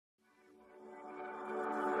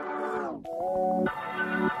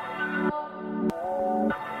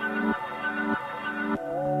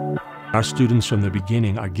Our students from the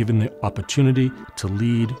beginning are given the opportunity to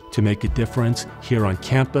lead, to make a difference here on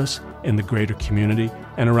campus, in the greater community,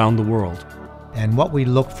 and around the world. And what we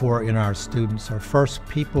look for in our students are first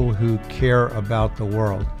people who care about the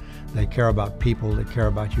world. They care about people, they care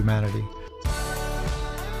about humanity.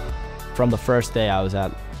 From the first day I was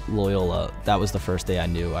at Loyola, that was the first day I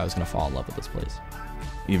knew I was going to fall in love with this place.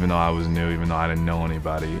 Even though I was new, even though I didn't know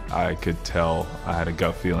anybody, I could tell, I had a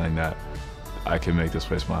gut feeling that I could make this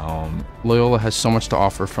place my home. Loyola has so much to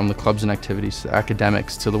offer, from the clubs and activities, to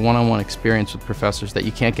academics, to the one-on-one experience with professors that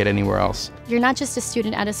you can't get anywhere else. You're not just a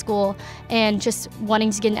student at a school and just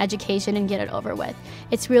wanting to get an education and get it over with.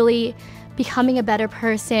 It's really becoming a better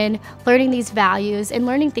person, learning these values, and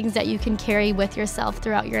learning things that you can carry with yourself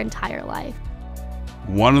throughout your entire life.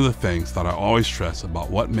 One of the things that I always stress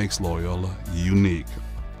about what makes Loyola unique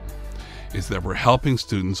is that we're helping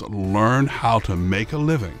students learn how to make a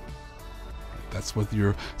living. That's what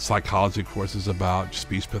your psychology course is about,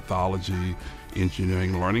 speech pathology,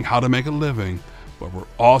 engineering, learning how to make a living, but we're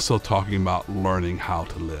also talking about learning how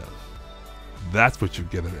to live. That's what you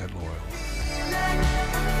get at Loyola.